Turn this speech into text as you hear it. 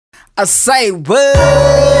I say what?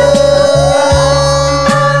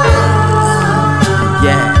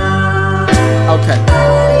 Yeah. Okay.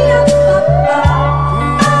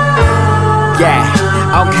 Yeah.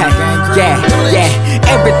 Okay. Yeah.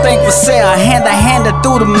 Everything for sale, hand to hand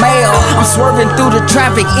through the mail. I'm swerving through the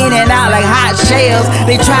traffic, in and out like hot shells.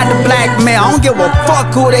 They tried to blackmail, I don't give a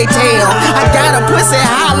fuck who they tell. I got a pussy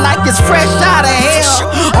hot like it's fresh out of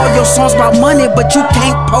hell. All your songs about money, but you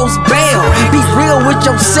can't post bail. Be real with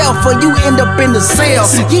yourself or you end up in the cell.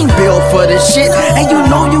 You ain't built for this shit, and you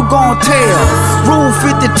know you gon' tell. Rule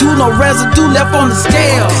 52, no residue left on the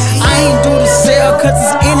scale. I ain't do the sale cause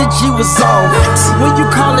his energy was off. When you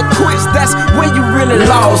call it quits, that's when you really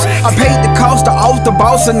lost. I paid the cost to off the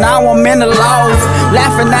boss and now I'm in the loss.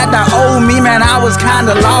 Laughing at the old me, man, I was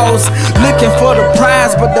kinda lost. Looking for the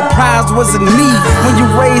prize, but the prize wasn't me. When you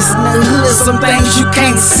raised in the hood, some things you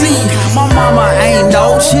can't see. My mama ain't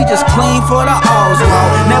know, she just clean for the Oswald.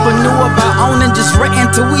 Never knew about owning, just renting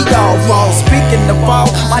till we all fall. Speaking of fall,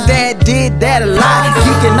 my dad did that a lot.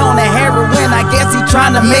 Geeking on the heroin, I guess he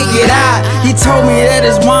trying to make it out. He told me that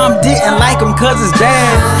his mom didn't like him cause his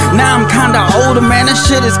dad. Now I'm kinda older, man, that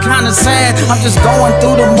shit is kinda sad. I'm just going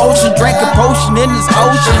through the motion, drinking potion in this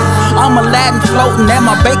ocean. I'm Aladdin floating and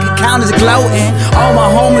my bank account is gloating. All my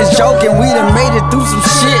homies joking, we done made it through some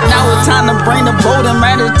shit. Now it's time to bring the boat and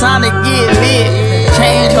man, it's time to get lit.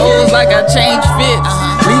 Change hoes like I change fits.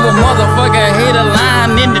 Leave a motherfucker hater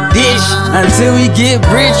lying in the dish. Until we get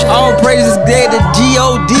rich, all praises go to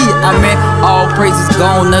G.O.D. I mean, all praises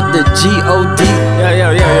going up to G.O.D.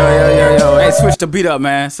 Yo. Hey, switch the beat up,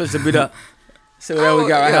 man. Switch the beat up. See what we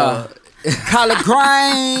got right here. Collard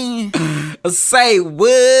grain. Say what?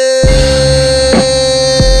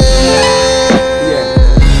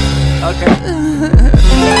 Yeah. Okay.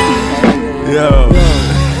 Yo.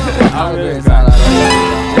 I'm really excited.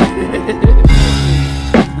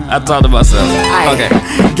 I talked to myself. Okay.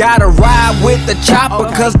 Gotta ride with the chopper,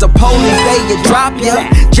 cause the police, they drop ya.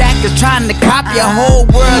 Jack is trying to cop ya, whole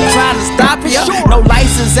world trying to stop ya. No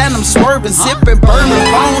license and I'm swerving, sipping bourbon,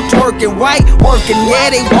 phone twerking, white working.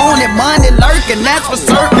 Yeah, they want it, money lurking, that's for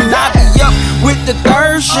certain. I be up with the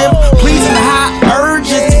third shift, pleasing high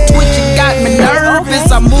urges. Twitching got me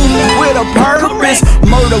nervous, I move with a purpose.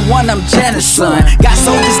 Murder one, I'm Janet's son. Got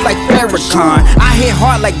soldiers like Farrakhan. I hit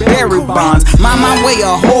hard like Barry Bonds. My way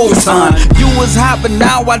a whole ton. You was hot, but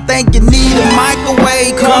now I think you need a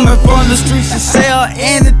microwave. Coming from the streets to sell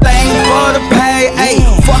anything for the pay. Hey,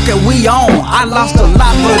 fuck it, we on. I lost a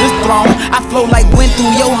lot for this throne. I flow like went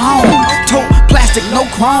through your home. Tote plastic, no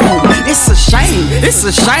chrome. It's a shame, it's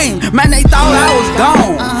a shame. Man, they thought I was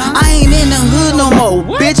gone. I ain't in the hood no more,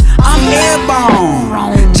 bitch. I'm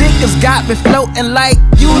airborne. Jiggers got me floating like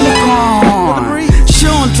unicorn. She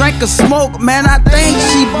don't drink or smoke, man, I think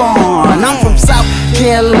she born. I'm from South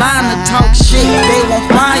Carolina, talk shit, they won't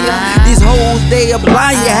find ya. These hoes, they are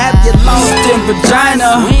blind, you have you lost in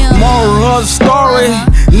vagina. Moral of the story,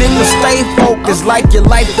 niggas stay focused like your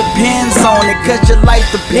life depends on it. Cause your life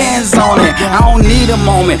depends on it. I don't need a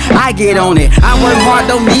moment, I get on it. I work hard,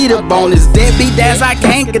 don't need a bonus. Deadbeat dads, I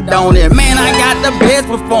can't condone it. Man, I got the best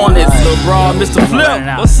performance. Lil' bro, Mr. Flip,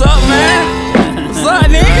 what's up, man? What's up,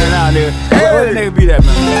 nigga? Hey, where the nigga be that,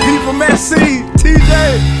 man? P from SC, TJ.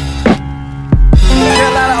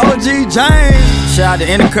 Carolina OG James. Shout out to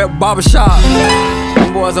Intercut Barbershop.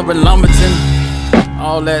 Them boys up in Lumberton.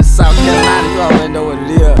 All that South Carolina, you already know what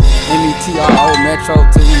it is. METRO, Metro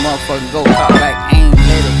 2, motherfuckers go call back, aim,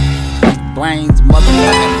 let it. Brains,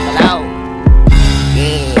 motherfucking blow.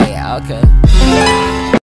 Yeah, okay.